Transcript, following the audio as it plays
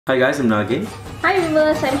Hi guys, I'm Nagen. Hi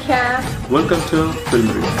viewers, I'm Shah. Welcome to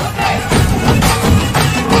Filmy React.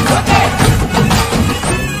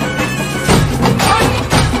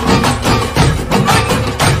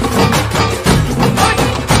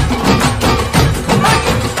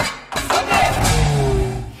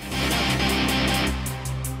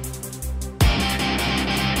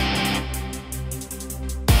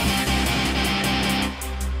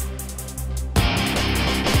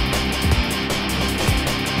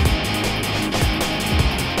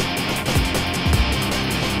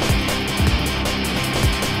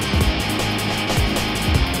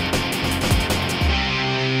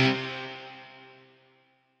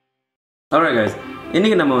 Alright guys,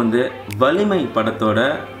 இன்னைக்கு நம்ம வந்து வலிமை படத்தோட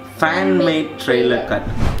fan made trailer cut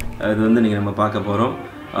அது வந்து நீங்க நம்ம பார்க்க போறோம்.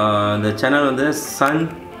 இந்த சேனல் வந்து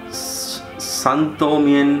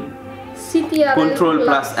Santhomian CTRL Control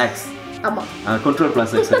Plus X. ஆமா. Control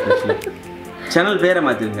Plus X actually. Channel பேரை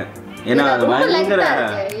மாத்திருங்க. ஏன்னா அது பயங்கர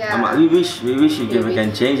ஆமா we wish we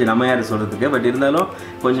can change நம்ம யாரை சொல்றதுக்கு பட் இருந்தாலும்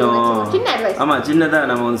கொஞ்சம் ஆமா சின்னதா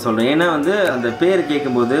நம்ம வந்து சொல்றோம். ஏன்னா வந்து அந்த பேர்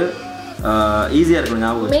கேட்கும்போது ஈஸியா இருக்கும்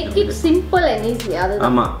ஞாபகம் make it simple and easy அதுதான்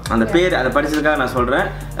ஆமா அந்த பேர் அத படிச்சதுக்காக நான் சொல்றேன்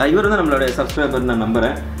இவர் வந்து நம்மளோட சப்ஸ்கிரைபர் நான்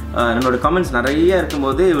நம்புறேன் நம்மளோட கமெண்ட்ஸ் நிறைய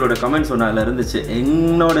இருக்கும்போது இவரோட கமெண்ட்ஸ் ஒன்னால இருந்துச்சு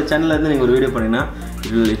என்னோட சேனல்ல இருந்து நீங்க ஒரு வீடியோ பண்ணீங்கன்னா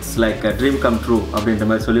it's like a dream come true அப்படின்ற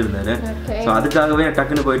மாதிரி சொல்லியிருந்தாரு சோ அதுக்காகவே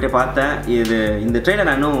டக்குன்னு போயிட்டு பார்த்தேன் இது இந்த ட்ரெய்லர்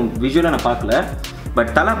நான் இன்னும் விஜுவலா நான் பார்க்கல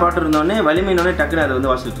பட் தலை பாட்டு இருந்தோடனே வலிமையினோடனே டக்குன்னு அதை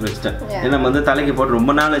வந்து வாட்ச் வச்சுட்டேன் ஏன்னா நம்ம வந்து தலைக்கு போட்டு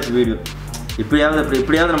ரொம்ப நாள் ஆச்சு வீடியோ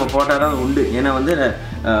இப்படியாவது நம்ம போட்டால் தான் உண்டு ஏன்னா வந்து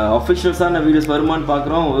அஃபிஷியல்ஸான வீடியோஸ் வருமானு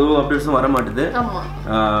பார்க்குறோம் ஒரு அப்டேட்ஸும் வர மாட்டுது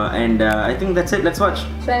and I think that's it let's watch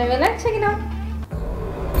let's check it out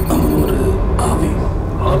ஒரு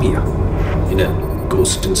ஆவியா என்ன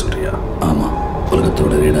கோஸ்ட்னு சொல்றியா ஆமா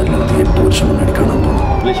உலகத்தோட ரேடார்ல இருந்து 8 வருஷம் முன்னாடி காணாம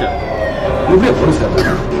போனோம் ப்ளீஷா இப்படியே போடு சார்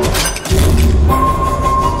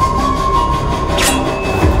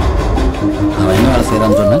அவன் என்ன வேலை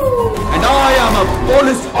செய்யறான்னு சொன்ன And I am a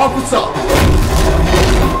police officer.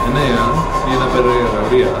 என்னையா நீ என்ன பேரு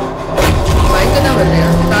ரவியா பைக் என்ன வரலையா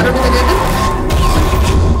காரோட தெரியாது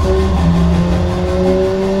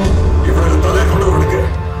இவர தலை கொண்டு வரணுங்க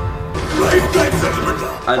லைஃப் டைம் செட்டில்மென்ட்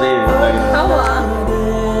அதே ஆமா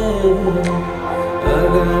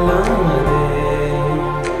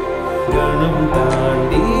கணம்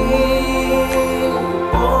தாண்டி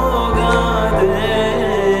போகாதே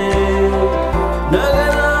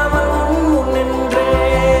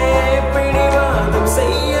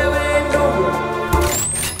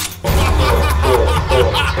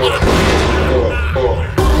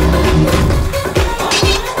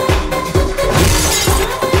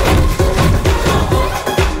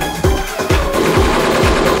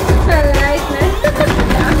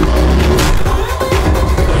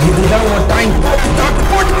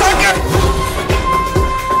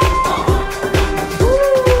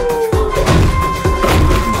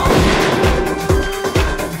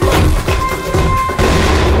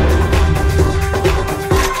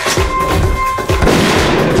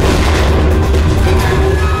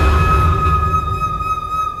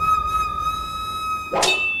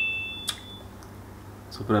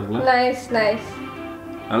சூப்பரா இருக்குல nice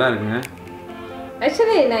நல்லா இருக்குங்க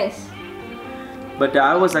actually nice but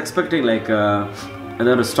I was expecting like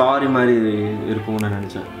ஏதோ ஒரு ஸ்டாரி மாதிரி இருக்கும்னு நான்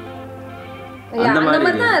நினைச்சேன் அந்த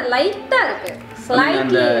மாதிரி தான் லைட்டா இருக்கு ஸ்லைட்லி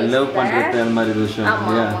அந்த லவ் பண்றது அந்த மாதிரி விஷயம்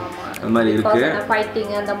இல்லையா அந்த மாதிரி இருக்கு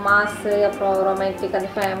ஃபைட்டிங் அந்த மாஸ் அப்புறம் ரொமான்டிக்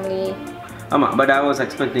அந்த ஃபேமிலி ஆமா but I was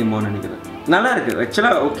expecting more நினைக்கிறேன் நல்லா இருக்கு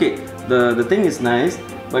actually okay the thing is nice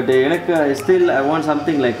but எனக்கு still I want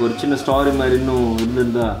something like ஒரு சின்ன ஸ்டாரி மாதிரி இன்னும்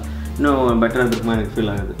இருந்திருந்தா இன்னும் பெட்டரா இருக்குமா எனக்கு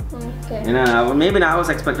ஃபீல் ஆகுது ஏன்னா மேபி நான்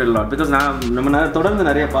was expected a lot because நம்ம தொடர்ந்து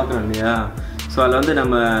நிறைய பார்க்குறோம் இல்லையா ஸோ அதில் வந்து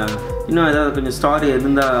நம்ம இன்னும் ஏதாவது கொஞ்சம் ஸ்டாரி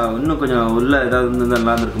இருந்தால் இன்னும் கொஞ்சம் உள்ள ஏதாவது இருந்தால்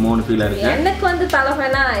நல்லா இருந்திருக்குமோன்னு ஃபீல் ஆகுது எனக்கு வந்து தலை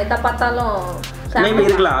ஃபேனா எதை பார்த்தாலும் மேபி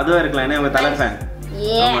இருக்கலாம் அதுவாக இருக்கலாம் ஏன்னா அவங்க தலை ஃபேன்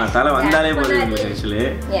ஆமா தலை வந்தாலே போதும் ஆக்சுவலி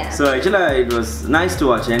ஸோ ஆக்சுவலாக it was nice to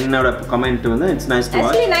watch என்னோட கமெண்ட் வந்து it's nice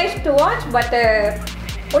to watch but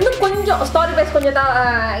இன்னும் கொஞ்சம் ஸ்டோரி பேஸ் கொஞ்சம் தான்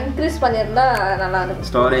இன்க்ரீஸ் பண்ணியிருந்தா நல்லா இருக்கும்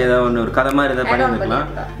ஸ்டோரி ஏதாவது ஒரு கதை மாதிரி ஏதாவது பண்ணியிருக்கலாம்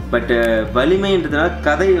பட் வலிமைன்றதுனால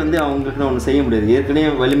கதை வந்து அவங்களுக்கு ஒன்று செய்ய முடியாது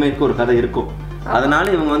ஏற்கனவே வலிமைக்கு ஒரு கதை இருக்கும் அதனால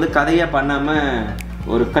இவங்க வந்து கதையா பண்ணாம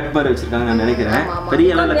ஒரு கட் மாதிரி வச்சிருக்காங்க நான் நினைக்கிறேன்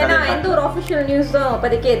பெரிய அளவுல கதை எந்த ஒரு ஆபீஷியல் நியூஸும்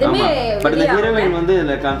அப்போதைக்கு எதுவுமே பட் இந்த ஹீரோயின் வந்து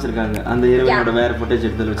இதுல காமிச்சிருக்காங்க அந்த ஹீரோயினோட வேற ஃபுட்டேஜ்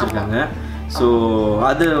எடுத்து வச்சிருக்காங்க ஸோ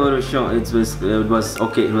அது ஒரு விஷயம் it was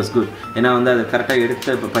okay it was good ஏன்னா வந்து அதை கரெக்டாக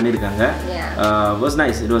எடுத்து இப்போ பண்ணியிருக்காங்க was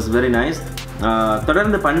nice it was very nice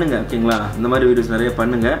தொடர்ந்து பண்ணுங்கள் ஓகேங்களா. இந்த மாதிரி வீடியோஸ் நிறைய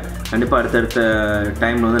பண்ணுங்கள். கண்டிப்பாக அடுத்தடுத்த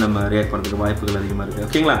டைமில் வந்து நம்ம ரியாக்ட் பண்ணுறதுக்கு வாய்ப்புகள் அதிகமாக இருக்குது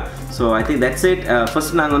ஓகேங்களா. So I think that's it.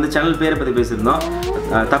 First நாங்கள் வந்து சேனல் பேரை பற்றி பேசியிருந்தோம்.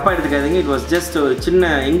 தப்பாக எடுத்துக்காதீங்க. இட் வாஸ் ஜஸ்ட் ஒரு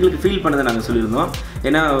சின்ன எங்களுக்கு ஃபீல் பண்ணதை நாங்கள் சொல்லியிருந்தோம்.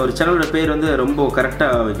 ஏன்னா ஒரு சேனலோட பேர் வந்து ரொம்ப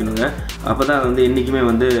கரெக்டாக வைக்கணுங்க. அப்போ தான் வந்து என்றைக்குமே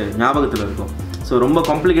வந்து ஞாபகத்தில் இருக்கும். ஸோ ரொம்ப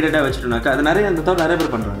காம்ப்ளிகேட்டடாக வச்சுட்டோம்னாக்கா அது நிறைய அந்த தவிர நிறைய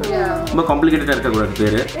பேர் பண்ணுறாங்க. ரொம்ப காம்ப்ளிகேட்டடாக இருக்கக்கூடாது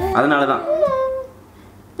பேர். அதனால தான்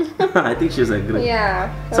I think she's agree. Yeah.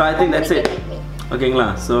 So I think that's it. ஓகேங்களா.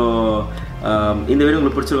 ஸோ இந்த வீடியோ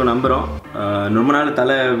உங்களுக்கு பிடிச்சிருக்கோம் நம்புகிறோம். ரொம்ப நாள்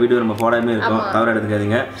தலை வீடியோ நம்ம போடாமே இருக்கோம். தவற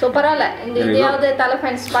எடுத்துக்காதீங்க. ஸோ பரவாயில்ல, இந்த வீடியோவது தலை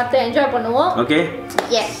ஃபேன்ஸ் பார்த்து என்ஜாய் பண்ணுவோம். ஓகே.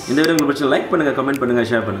 எஸ். இந்த வீடியோ உங்களுக்கு பிடிச்சா லைக் பண்ணுங்கள், கமெண்ட் பண்ணுங்கள்,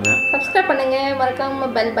 ஷேர் பண்ணுங்கள், சப்ஸ்கிரைப் பண்ணுங்கள்,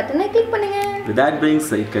 மறக்காம பெல் பட்டனை கிளிக் பண்ணுங்கள். With that being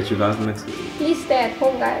said, catch you guys next video. Please stay at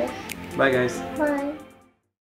home guys. Bye guys. Bye.